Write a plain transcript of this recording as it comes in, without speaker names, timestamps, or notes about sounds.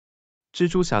蜘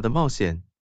蛛侠的冒险。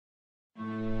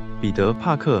彼得·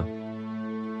帕克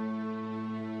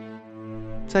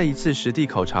在一次实地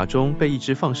考察中被一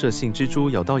只放射性蜘蛛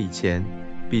咬到以前，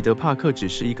彼得·帕克只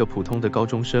是一个普通的高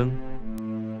中生。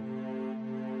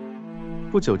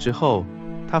不久之后，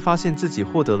他发现自己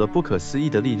获得了不可思议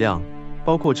的力量，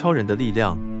包括超人的力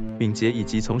量、敏捷以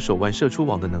及从手腕射出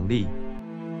网的能力。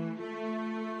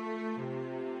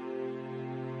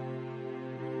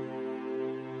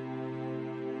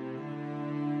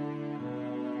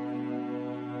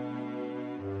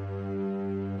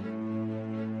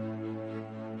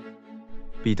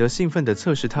彼得兴奋地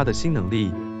测试他的新能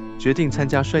力，决定参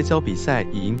加摔跤比赛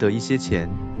以赢得一些钱。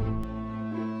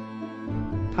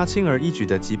他轻而易举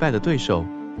地击败了对手，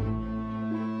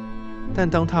但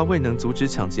当他未能阻止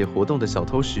抢劫活动的小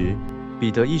偷时，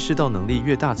彼得意识到能力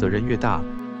越大责任越大。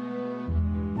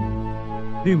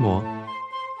绿魔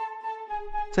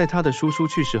在他的叔叔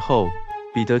去世后，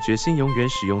彼得决心永远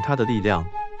使用他的力量。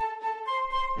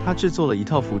他制作了一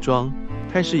套服装，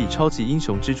开始以超级英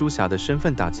雄蜘蛛侠的身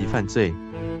份打击犯罪。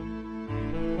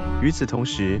与此同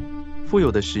时，富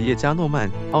有的实业家诺曼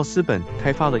·奥斯本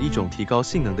开发了一种提高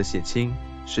性能的血清，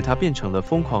使他变成了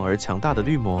疯狂而强大的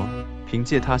绿魔。凭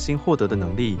借他新获得的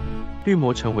能力，绿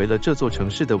魔成为了这座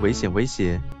城市的危险威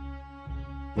胁。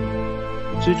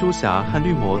蜘蛛侠和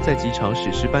绿魔在几场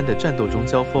史诗般的战斗中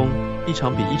交锋，一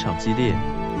场比一场激烈。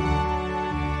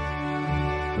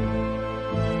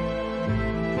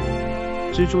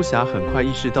蜘蛛侠很快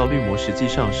意识到绿魔实际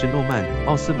上是诺曼·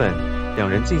奥斯本，两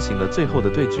人进行了最后的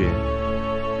对决。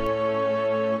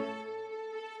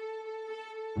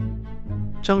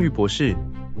章鱼博士，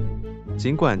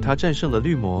尽管他战胜了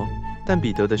绿魔，但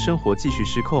彼得的生活继续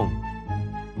失控。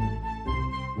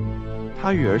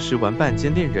他与儿时玩伴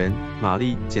兼恋人玛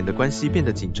丽简的关系变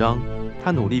得紧张，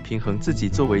他努力平衡自己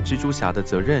作为蜘蛛侠的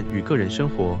责任与个人生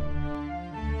活。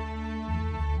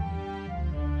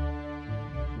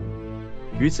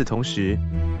与此同时，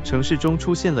城市中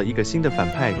出现了一个新的反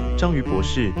派——章鱼博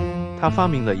士。他发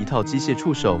明了一套机械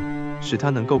触手，使他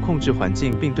能够控制环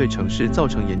境并对城市造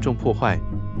成严重破坏。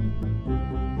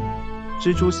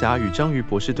蜘蛛侠与章鱼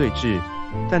博士对峙，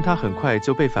但他很快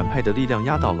就被反派的力量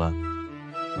压倒了。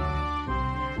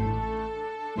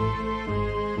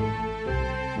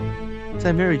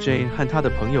在 Mary Jane 和他的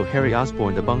朋友 Harry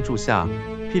Osborn 的帮助下，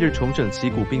 Peter 重整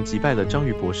旗鼓并击败了章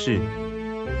鱼博士。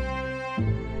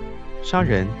杀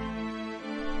人，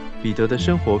彼得的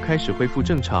生活开始恢复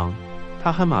正常，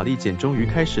他和玛丽简终于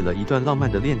开始了一段浪漫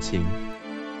的恋情。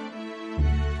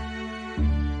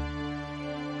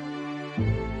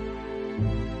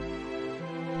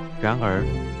然而，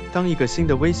当一个新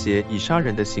的威胁以杀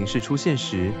人的形式出现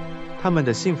时，他们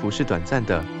的幸福是短暂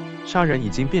的。杀人已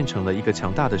经变成了一个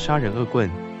强大的杀人恶棍。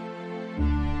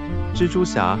蜘蛛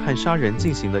侠和杀人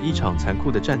进行了一场残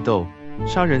酷的战斗，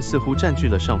杀人似乎占据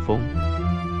了上风。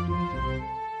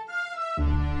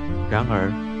然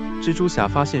而，蜘蛛侠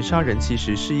发现杀人其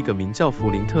实是一个名叫弗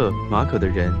林特·马可的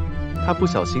人，他不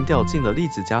小心掉进了粒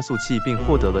子加速器并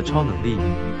获得了超能力。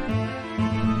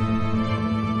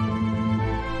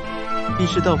意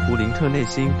识到弗林特内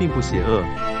心并不邪恶，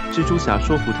蜘蛛侠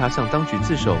说服他向当局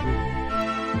自首。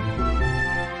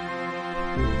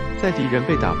在敌人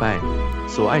被打败、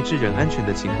所爱之人安全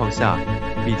的情况下，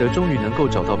彼得终于能够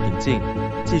找到平静，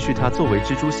继续他作为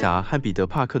蜘蛛侠和彼得·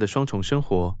帕克的双重生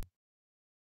活。